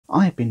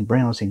I've been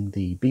browsing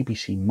the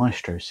BBC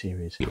Maestro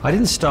series. I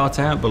didn't start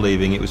out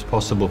believing it was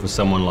possible for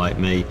someone like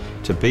me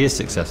to be a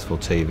successful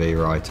TV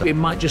writer. It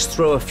might just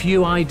throw a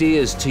few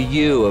ideas to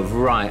you of,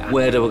 right,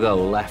 where do we go,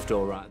 left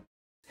or right?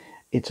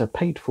 It's a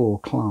paid-for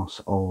class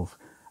of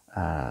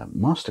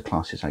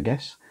masterclasses, I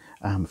guess,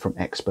 from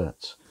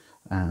experts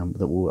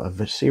that will have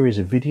a series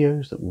of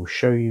videos that will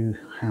show you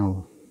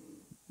how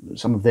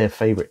some of their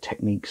favourite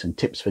techniques and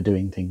tips for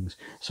doing things.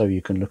 So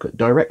you can look at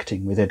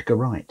directing with Edgar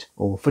Wright,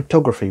 or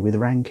photography with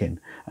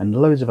Rankin, and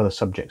loads of other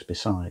subjects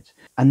besides.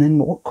 And then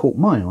what caught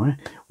my eye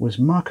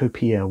was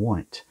Pierre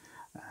White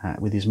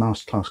with his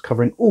masterclass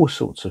covering all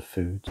sorts of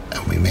foods.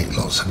 And we make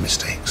lots of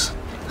mistakes.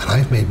 And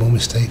I've made more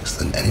mistakes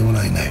than anyone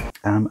I know.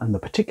 And the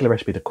particular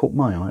recipe that caught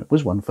my eye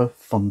was one for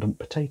fondant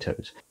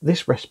potatoes.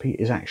 This recipe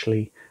is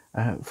actually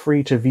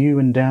free to view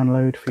and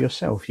download for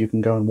yourself. You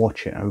can go and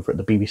watch it over at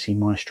the BBC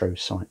Maestro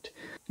site.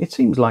 It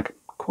seems like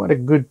quite a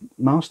good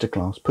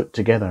masterclass put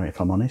together,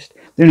 if I'm honest.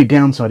 The only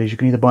downside is you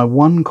can either buy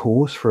one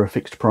course for a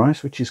fixed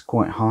price, which is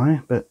quite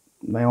high, but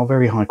they are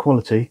very high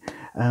quality,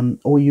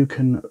 or you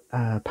can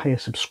pay a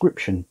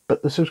subscription,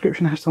 but the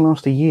subscription has to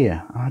last a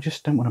year. I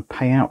just don't want to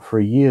pay out for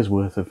a year's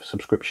worth of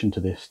subscription to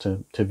this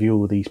to view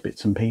all these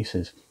bits and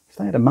pieces. If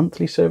they had a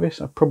monthly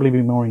service, I'd probably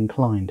be more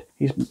inclined.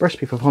 His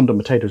recipe for fondant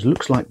potatoes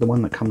looks like the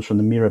one that comes from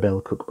the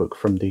Mirabelle cookbook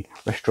from the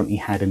restaurant he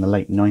had in the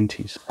late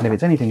 90s. And if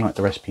it's anything like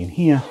the recipe in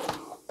here,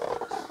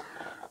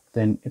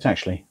 then it's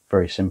actually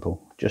very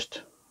simple.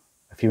 Just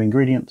a few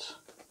ingredients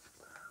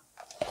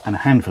and a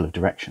handful of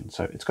directions.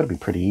 So it's got to be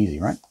pretty easy,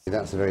 right?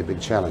 That's a very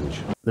big challenge.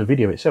 The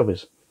video itself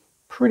is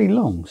pretty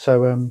long,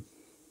 so I'm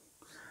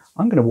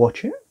going to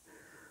watch it,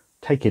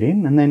 take it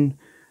in, and then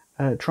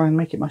try and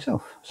make it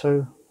myself.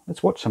 So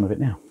let's watch some of it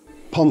now.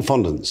 Pomme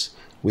fondants,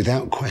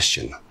 without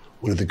question,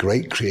 one of the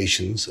great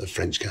creations of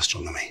French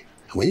gastronomy.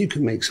 And when you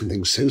can make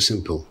something so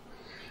simple,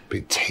 but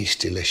it tastes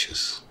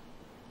delicious,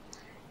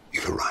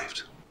 you've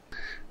arrived.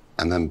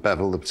 And then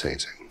bevel the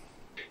potato.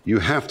 You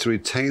have to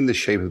retain the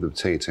shape of the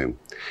potato.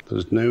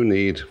 There's no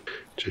need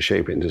to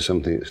shape it into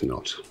something it's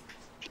not.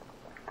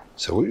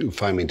 So what you'll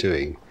find me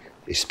doing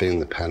is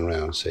spinning the pan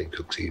around so it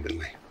cooks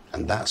evenly.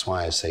 And that's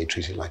why I say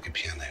treat it like a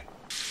piano.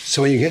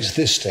 So when you get to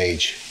this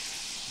stage,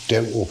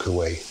 don't walk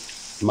away.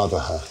 Mother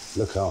her,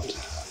 look after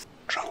her,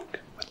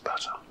 drunk with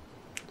butter.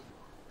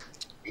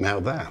 Now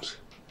that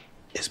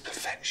is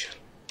perfection.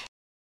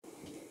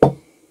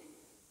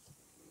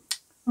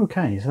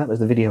 Okay, so that was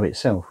the video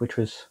itself, which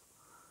was,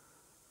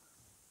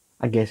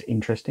 I guess,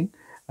 interesting.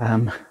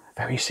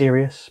 Very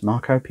serious.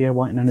 Pierre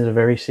White, known as a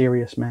very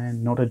serious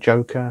man, not a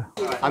joker.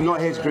 I'm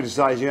not here to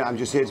criticise you, I'm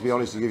just here to be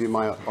honest and give you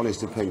my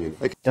honest opinion.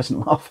 Okay.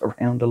 Doesn't laugh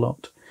around a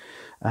lot.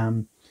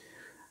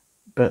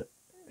 But,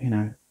 you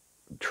know,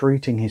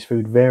 treating his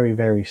food very,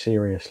 very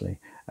seriously.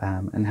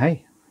 And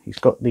hey, he's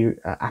got the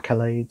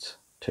accolades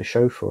to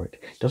show for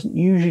it. Doesn't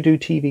usually do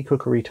TV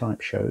cookery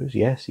type shows.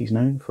 Yes, he's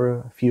known for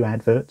a few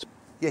adverts.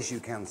 Yes,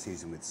 you can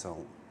season with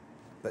salt,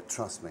 but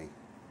trust me,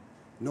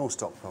 no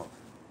stock pot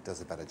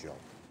does a better job.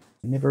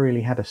 Never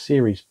really had a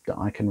series that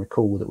I can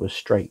recall that was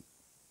straight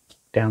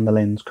down the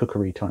lens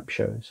cookery type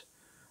shows.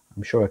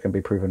 I'm sure I can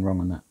be proven wrong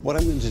on that. What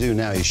I'm going to do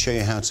now is show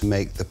you how to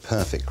make the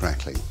perfect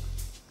crackling.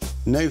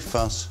 No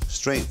fuss,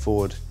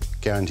 straightforward,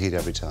 guaranteed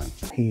every time.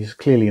 He's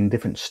clearly in a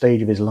different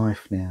stage of his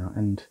life now,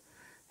 and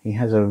he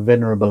has a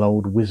venerable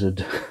old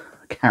wizard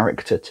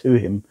character to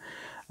him,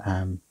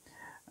 and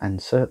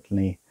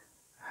certainly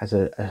has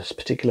a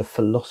particular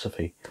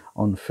philosophy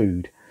on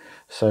food.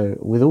 So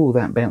with all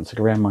that bouncing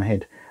around my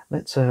head,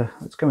 let's go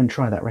and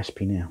try that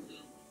recipe now.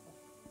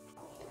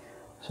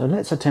 So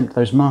let's attempt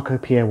those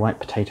Pierre White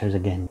potatoes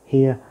again.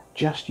 Here,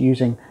 just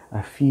using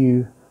a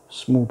few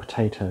small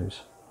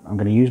potatoes. I'm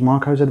going to use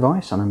Marco's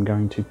advice and I'm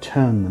going to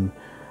turn them.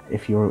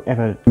 If you're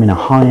ever in a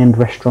high-end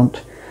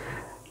restaurant,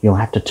 you'll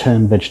have to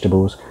turn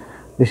vegetables.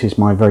 This is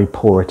my very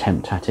poor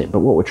attempt at it, but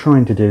what we're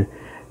trying to do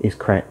is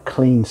create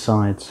clean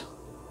sides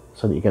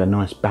so that you get a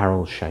nice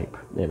barrel shape.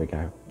 There we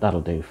go,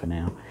 that'll do for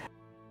now.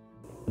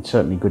 It's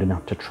certainly good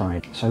enough to try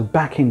it. So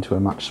back into a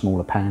much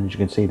smaller pan, as you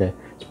can see there,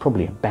 it's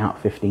probably about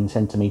 15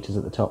 centimeters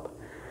at the top.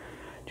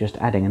 Just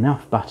adding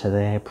enough butter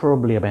there,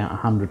 probably about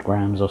 100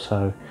 grams or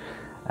so,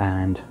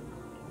 and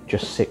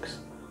just 6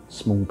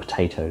 small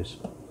potatoes.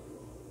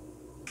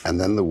 And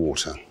then the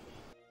water.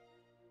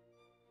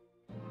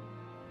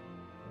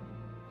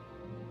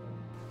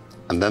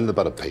 And then the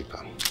butter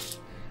paper.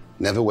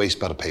 Never waste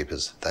butter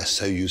papers, they're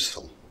so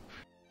useful.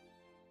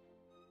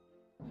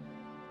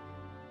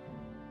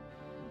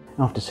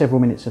 After several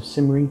minutes of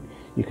simmering,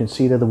 you can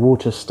see that the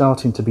water's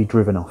starting to be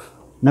driven off.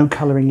 No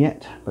colouring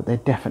yet, but they're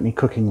definitely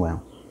cooking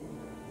well.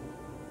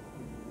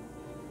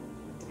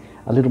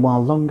 A little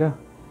while longer,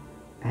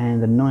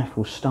 and the knife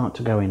will start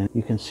to go in.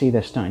 You can see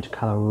they're starting to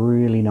colour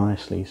really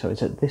nicely. So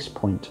it's at this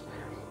point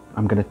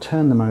I'm going to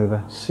turn them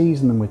over,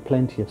 season them with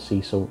plenty of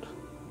sea salt,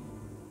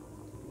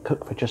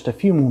 cook for just a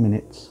few more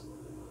minutes,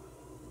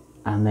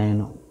 and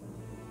then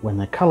when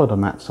they're coloured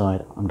on that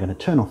side, I'm going to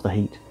turn off the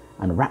heat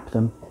and wrap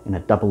them in a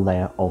double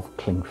layer of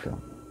cling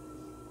film.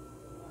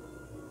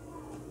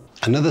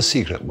 Another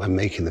secret when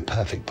making the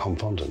perfect pomme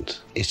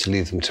fondant is to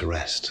leave them to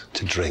rest,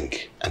 to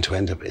drink, and to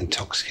end up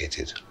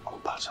intoxicated on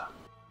butter.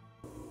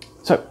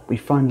 So we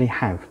finally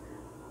have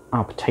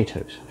our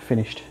potatoes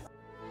finished.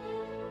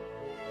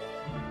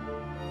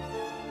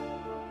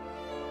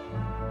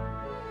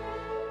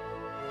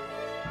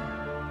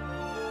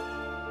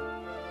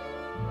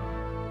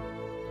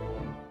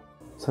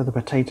 So the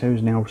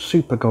potatoes now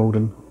super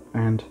golden,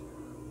 and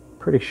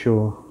pretty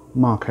sure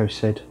Marco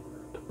said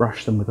to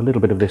brush them with a little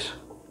bit of this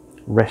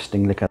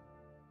resting liquor.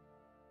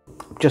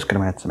 I'm just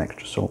going to add some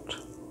extra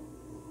salt.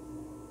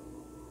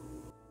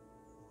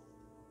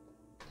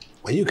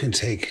 When you can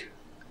take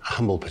a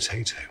humble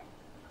potato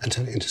and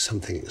turn it into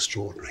something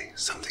extraordinary,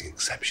 something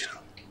exceptional,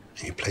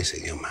 and you place it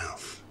in your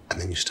mouth, and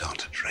then you start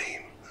to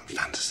dream and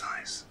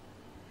fantasize,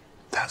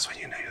 that's when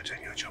you know you're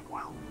doing your job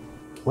well.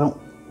 Well,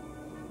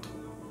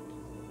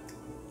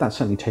 that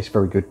certainly tastes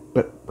very good,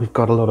 but we've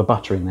got a lot of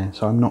butter in there,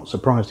 so I'm not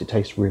surprised it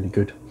tastes really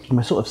good. And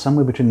we're sort of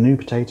somewhere between a new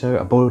potato,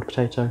 a boiled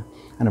potato,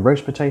 and a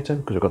roast potato,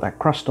 because we've got that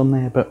crust on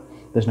there, but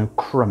there's no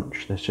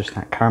crunch, there's just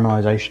that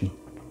caramelisation,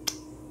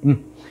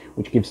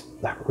 which gives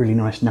that really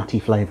nice nutty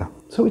flavour.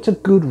 So it's a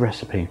good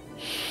recipe.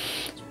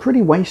 It's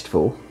pretty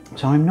wasteful,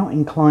 so I'm not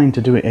inclined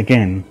to do it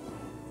again.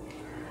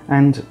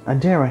 And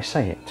dare I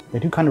say it, they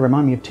do kind of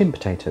remind me of tin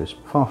potatoes,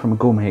 far from a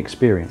gourmet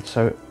experience,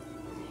 so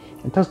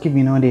it does give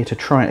me an idea to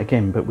try it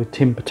again, but with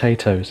tin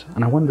potatoes.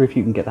 And I wonder if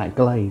you can get that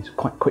glaze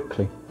quite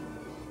quickly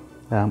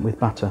with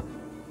butter.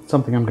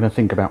 Something I'm going to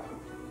think about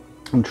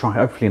and try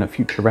hopefully in a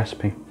future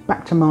recipe.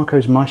 Back to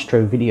Marco's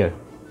Maestro video.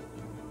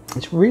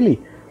 It's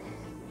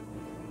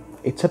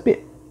a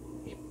bit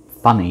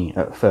funny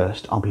at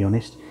first, I'll be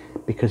honest,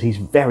 because he's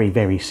very,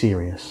 very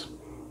serious.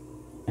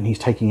 And he's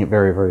taking it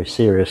very, very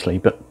seriously.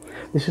 But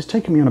this has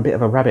taken me on a bit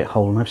of a rabbit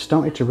hole, and I've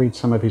started to read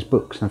some of his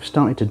books, and I've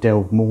started to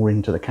delve more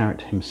into the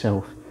character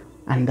himself.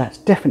 And that's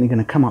definitely going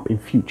to come up in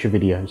future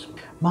videos.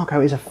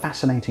 Marco is a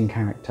fascinating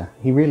character.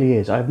 He really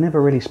is. I've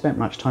never really spent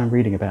much time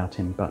reading about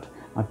him, but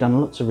I've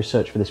done lots of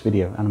research for this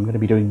video, and I'm going to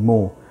be doing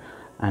more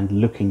and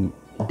looking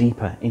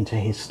deeper into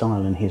his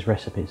style and his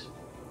recipes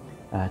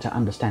to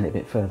understand it a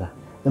bit further.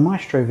 The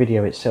Maestro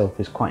video itself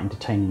is quite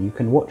entertaining. You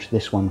can watch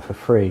this one for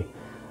free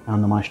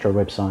on the Maestro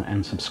website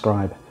and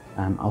subscribe.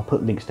 I'll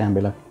put links down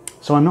below.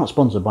 So I'm not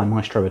sponsored by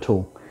Maestro at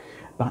all,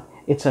 but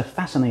it's a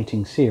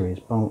fascinating series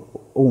by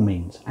all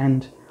means.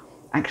 And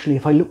actually,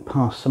 if I look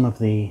past some of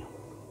the,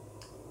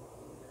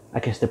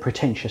 I guess, the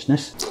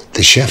pretentiousness.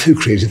 The chef who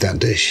created that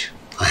dish,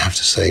 I have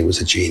to say, was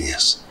a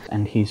genius.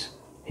 And his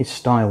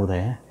style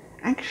there.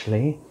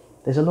 Actually,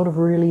 there's a lot of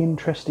really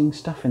interesting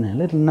stuff in there.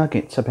 Little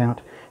nuggets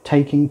about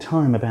taking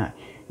time, about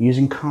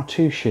using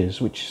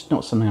cartouches, which is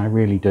not something I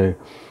really do.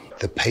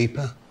 The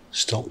paper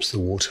stops the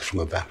water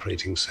from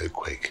evaporating so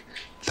quick.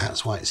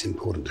 That's why it's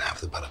important to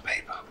have the butter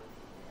paper.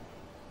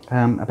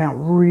 About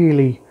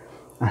really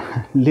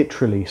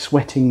literally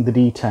sweating the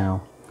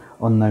detail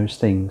on those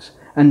things,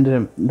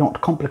 and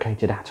not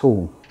complicated at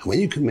all. And when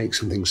you can make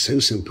something so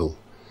simple,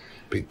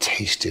 but it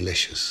tastes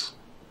delicious,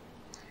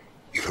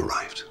 you've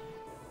arrived.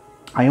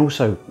 I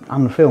also,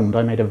 unfilmed,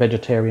 I made a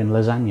vegetarian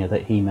lasagna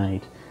that he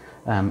made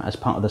as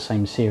part of the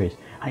same series.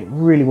 And it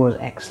really was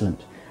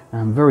excellent.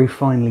 Very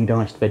finely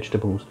diced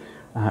vegetables,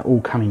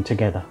 all coming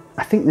together.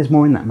 I think there's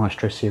more in that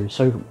Maestro series,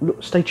 so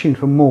look, stay tuned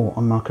for more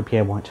on Marco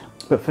Pierre White.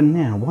 But for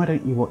now, why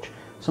don't you watch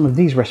some of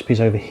these recipes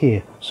over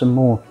here, some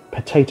more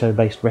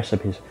potato-based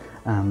recipes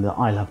that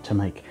I love to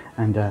make,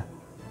 and I'll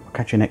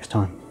catch you next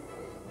time.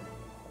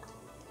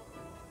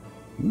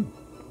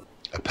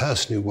 A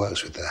person who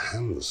works with their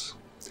hands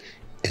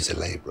is a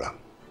labourer.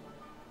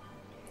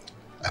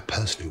 A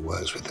person who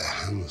works with their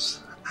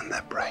hands and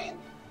their brain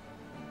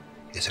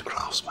is a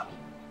craftsman.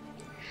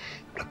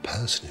 But a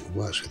person who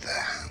works with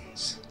their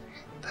hands,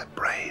 their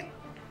brain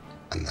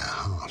and their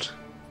heart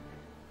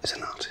is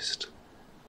an artist.